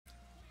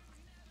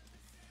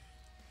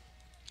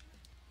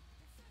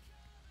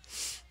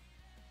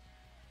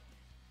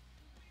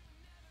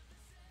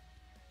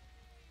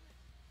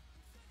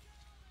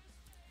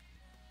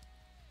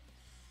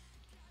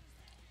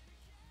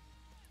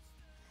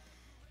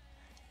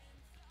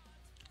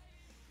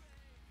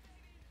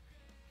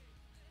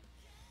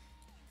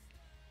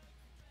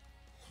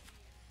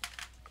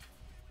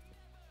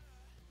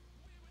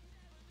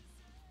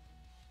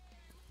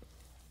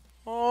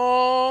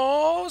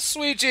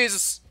Sweet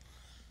Jesus.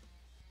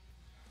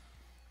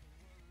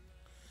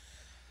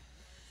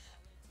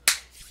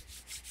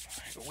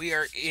 We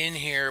are in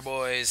here,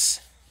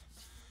 boys.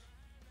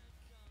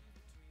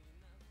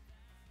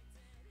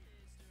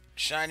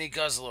 Shiny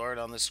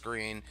Guzzlord on the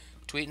screen.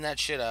 Tweeting that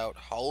shit out.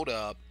 Hold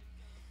up.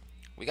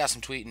 We got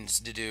some tweetings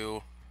to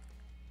do.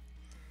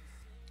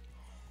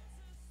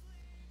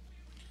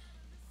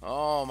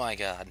 Oh my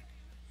god.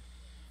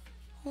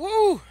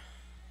 Woo!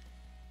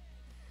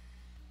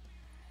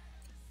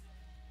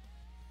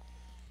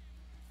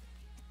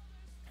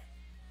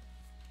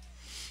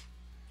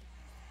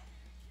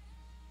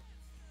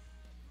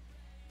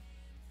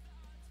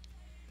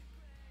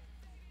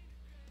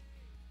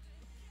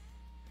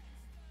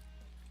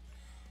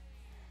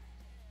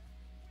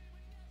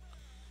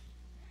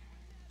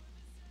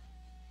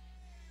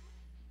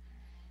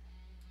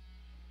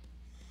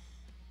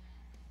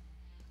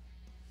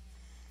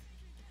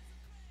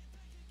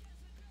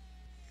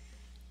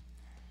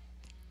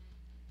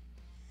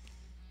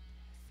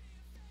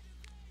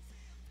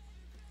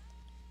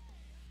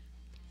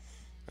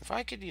 If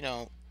I could,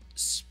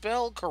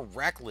 spell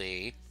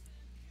correctly.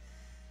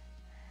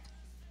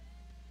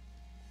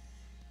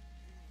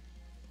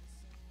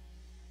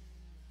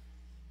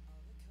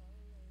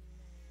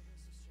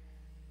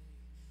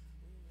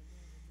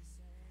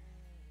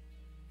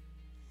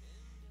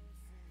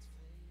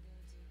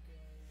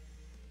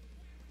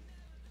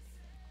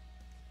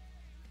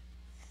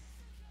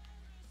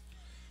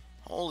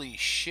 Holy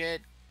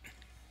shit.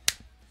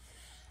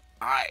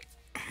 Alright.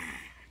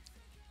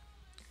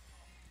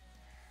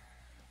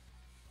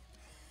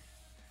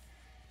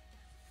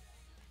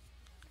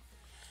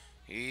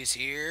 He's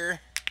here.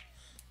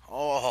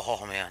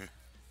 Oh, man.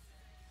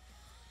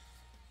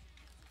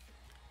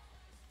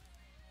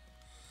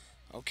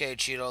 Okay,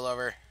 Cheeto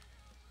lover.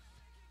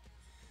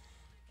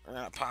 We're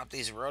gonna pop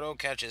these roto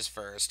catches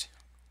first.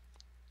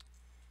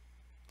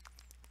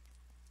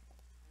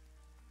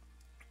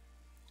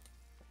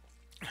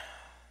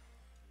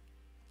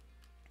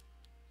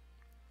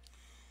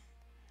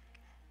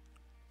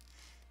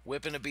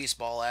 Whipping a beast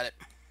ball at it.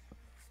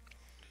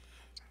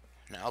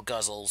 Now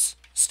Guzzles.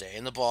 Stay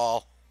in the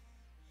ball.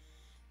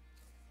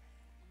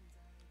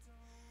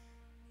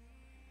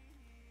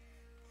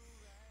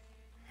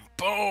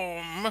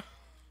 Boom!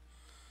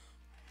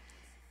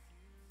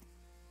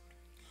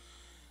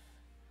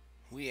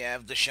 We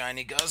have the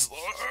shiny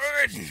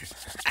Guzzlord.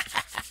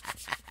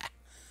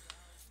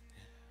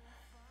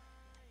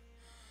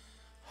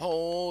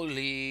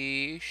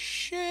 Holy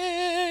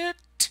shit!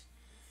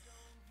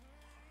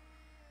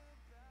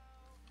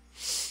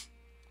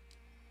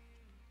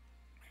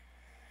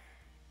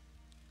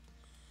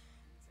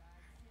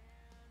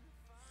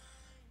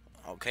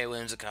 Okay,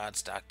 Whimsicott,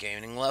 stop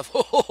gaining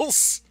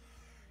levels.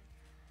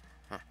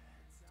 Huh.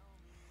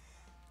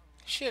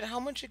 Shit, how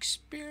much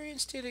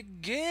experience did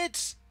it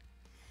get?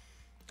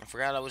 I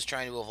forgot I was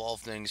trying to evolve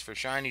things for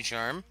Shiny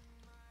Charm.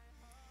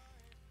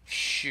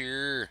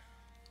 Sure.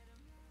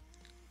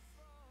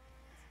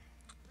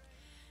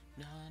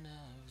 None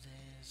of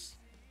this.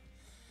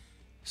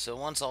 So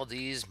once all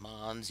these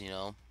mons,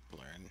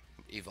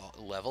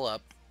 level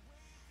up.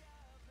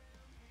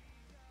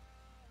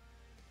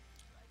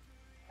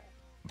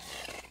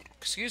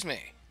 Excuse me.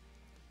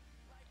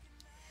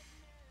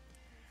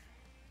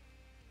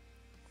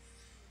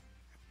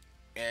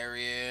 There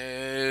he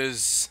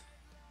is.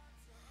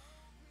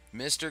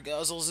 Mr.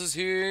 Guzzles is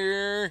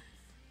here.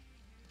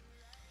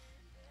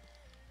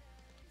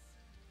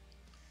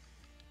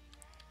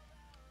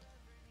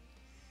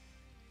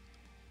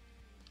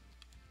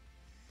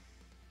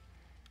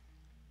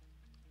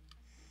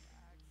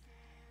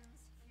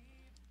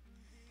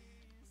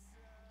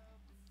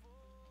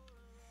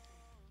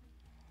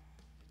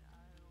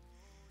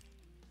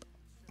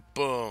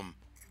 Boom.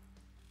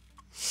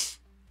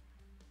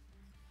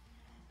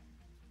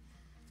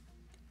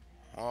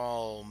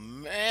 Oh,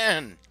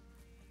 man.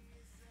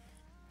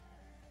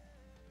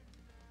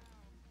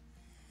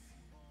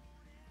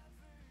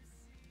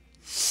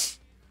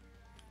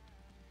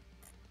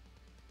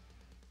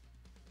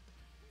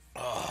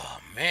 Oh,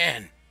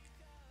 man.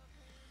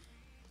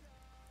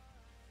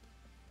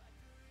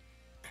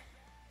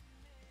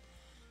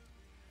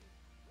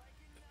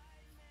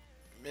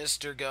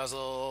 Mr.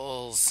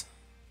 Guzzles.